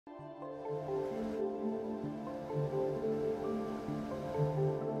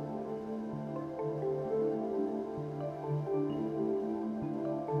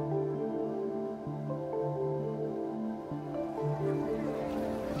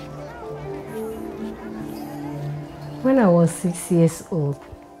When I was 6 years old,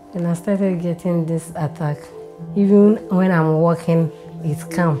 and I started getting this attack, even when I'm walking, it's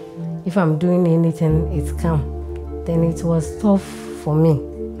calm. If I'm doing anything, it's calm. Then it was tough for me.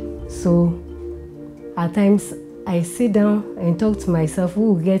 So at times I sit down and talk to myself,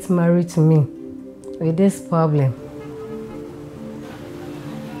 who will get married to me with this problem?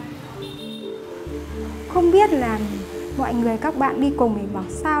 Không biết là mọi người, các bạn đi cùng mình bảo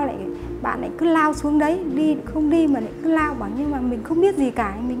sao lại bạn lại cứ lao xuống đấy, đi không đi mà lại cứ lao, bảo nhưng mà mình không biết gì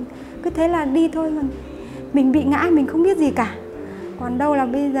cả, mình cứ thế là đi thôi, mà mình bị ngã mình không biết gì cả. Còn đâu là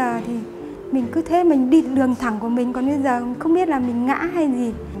bây giờ thì mình cứ thế mình đi đường thẳng của mình, còn bây giờ không biết là mình ngã hay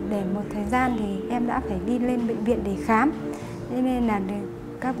gì. Để một thời gian thì em đã phải đi lên bệnh viện để khám, thế nên là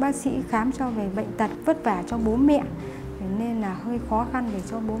các bác sĩ khám cho về bệnh tật, vất vả cho bố mẹ, nên là hơi khó khăn để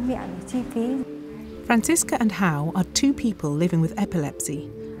cho bố mẹ để chi phí. Francisca and Hao are two people living with epilepsy,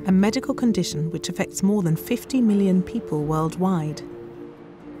 a medical condition which affects more than 50 million people worldwide.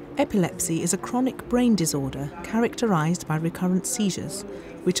 Epilepsy is a chronic brain disorder characterized by recurrent seizures,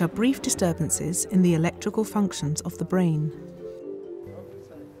 which are brief disturbances in the electrical functions of the brain.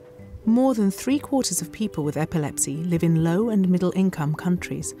 More than 3/4 of people with epilepsy live in low and middle income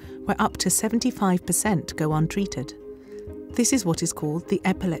countries, where up to 75% go untreated. This is what is called the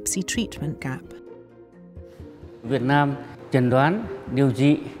epilepsy treatment gap. Việt Nam chẩn đoán điều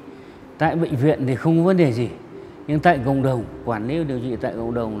trị tại bệnh viện thì không có vấn đề gì, nhưng tại cộng đồng, quản lý điều trị tại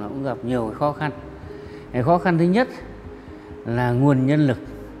cộng đồng nó cũng gặp nhiều khó khăn. Cái khó khăn thứ nhất là nguồn nhân lực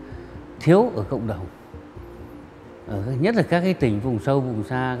thiếu ở cộng đồng, nhất là các cái tỉnh vùng sâu, vùng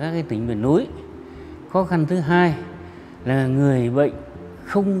xa, các cái tỉnh miền núi. Khó khăn thứ hai là người bệnh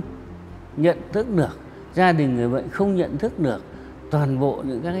không nhận thức được, gia đình người bệnh không nhận thức được toàn bộ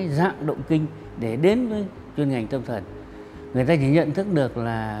những các cái dạng động kinh để đến với chuyên ngành tâm thần. Người ta chỉ nhận thức được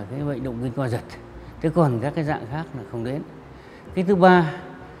là cái bệnh động kinh co giật, thế còn các cái dạng khác là không đến. Cái thứ ba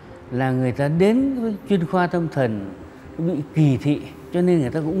là người ta đến với chuyên khoa tâm thần bị kỳ thị, cho nên người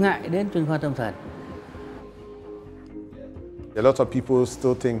ta cũng ngại đến chuyên khoa tâm thần. A lot of people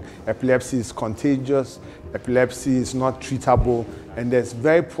still think epilepsy is contagious, epilepsy is not treatable, and there's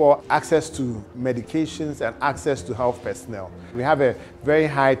very poor access to medications and access to health personnel. We have a very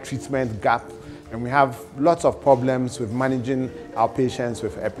high treatment gap, and we have lots of problems with managing our patients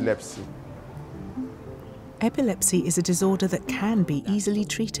with epilepsy. Epilepsy is a disorder that can be easily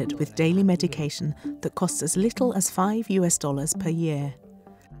treated with daily medication that costs as little as $5 per year.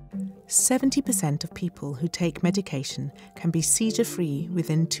 70% of people who take medication can be seizure-free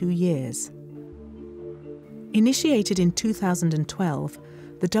within 2 years. Initiated in 2012,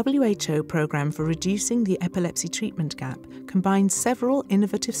 the WHO Programme for Reducing the Epilepsy Treatment Gap combines several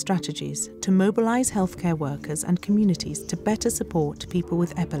innovative strategies to mobilise healthcare workers and communities to better support people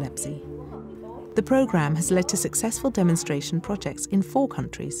with epilepsy. The programme has led to successful demonstration projects in 4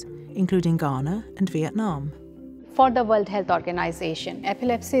 countries, including Ghana and Vietnam. For the World Health Organization,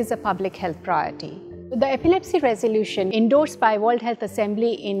 epilepsy is a public health priority. The epilepsy resolution endorsed by World Health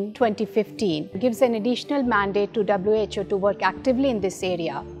Assembly in 2015 gives an additional mandate to WHO to work actively in this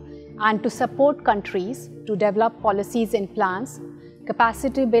area and to support countries to develop policies and plans,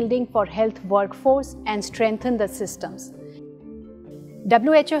 capacity building for health workforce, and strengthen the systems.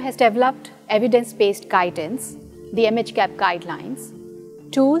 WHO has developed evidence-based guidance, the MHGAP guidelines,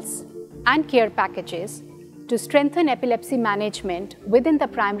 tools and care packages to strengthen epilepsy management within the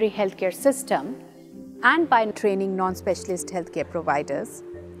primary healthcare system and by training non-specialist healthcare providers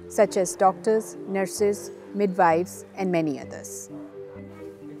such as doctors, nurses, midwives, and many others.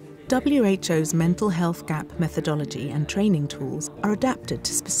 WHO's mental health gap methodology and training tools are adapted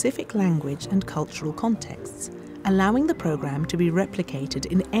to specific language and cultural contexts, allowing the programme to be replicated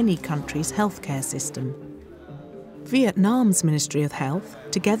in any country's healthcare system. Vietnam's Ministry of Health,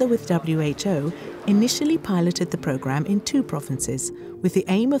 together with WHO, initially piloted the programme in 2 provinces with the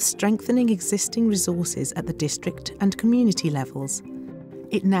aim of strengthening existing resources at the district and community levels.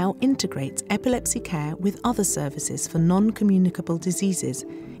 It now integrates epilepsy care with other services for non-communicable diseases,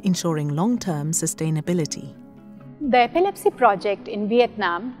 ensuring long-term sustainability. The epilepsy project in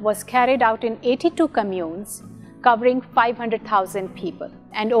Vietnam was carried out in 82 communes, covering 500,000 people,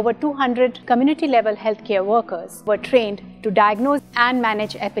 and over 200 community-level healthcare workers were trained to diagnose and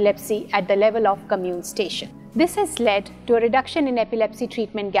manage epilepsy at the level of commune station. This has led to a reduction in epilepsy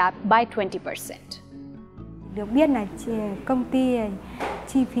treatment gap by 20%. Được biết là công ty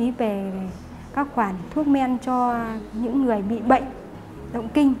chi phí về các khoản thuốc men cho những người bị bệnh động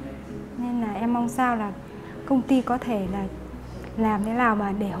kinh, nên là em mong sao là công ty có thể là làm thế nào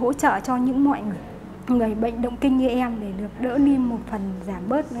mà để hỗ trợ cho những mọi người bệnh động kinh như em để được đỡ đi một phần, giảm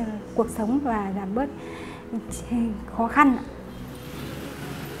bớt cuộc sống và giảm bớt khó khăn ạ.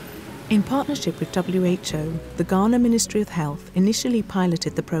 In partnership with WHO, the Ghana Ministry of Health initially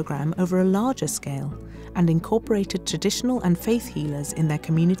piloted the program over a larger scale and incorporated traditional and faith healers in their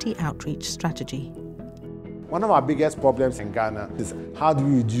community outreach strategy. One of our biggest problems in Ghana is how do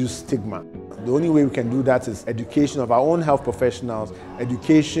we reduce stigma? The only way we can do that is education of our own health professionals,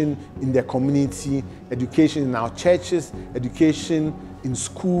 education in their community, education in our churches, education in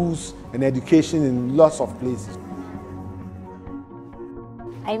schools, and education in lots of places.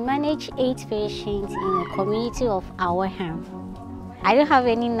 I manage 8 patients in a community of our home. I don't have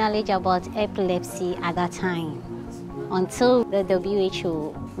any knowledge about epilepsy at that time until the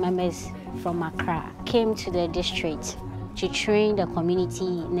WHO members from Accra came to the district to train the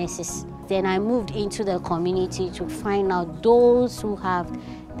community nurses. Then I moved into the community to find out those who have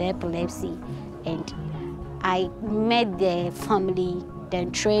the epilepsy, and I met their family,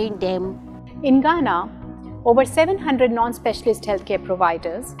 then trained them. In Ghana, over 700 non-specialist healthcare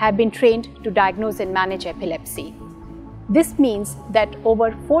providers have been trained to diagnose and manage epilepsy. This means that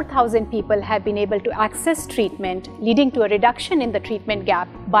over 4,000 people have been able to access treatment, leading to a reduction in the treatment gap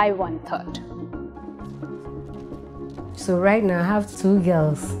by 1/3. So right now I have 2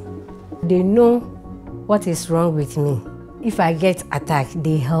 girls. They know what is wrong with me. If I get attacked,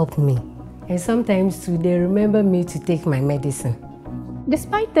 they help me. And sometimes too, they remember me to take my medicine.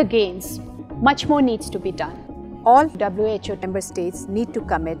 Despite the gains, much more needs to be done. All WHO member states need to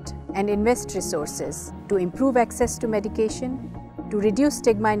commit and invest resources to improve access to medication, to reduce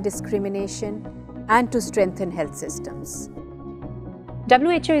stigma and discrimination, and to strengthen health systems.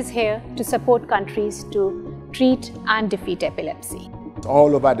 WHO is here to support countries to treat and defeat epilepsy.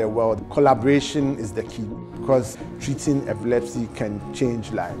 All over the world, collaboration is the key because treating epilepsy can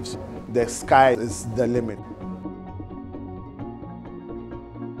change lives. The sky is the limit.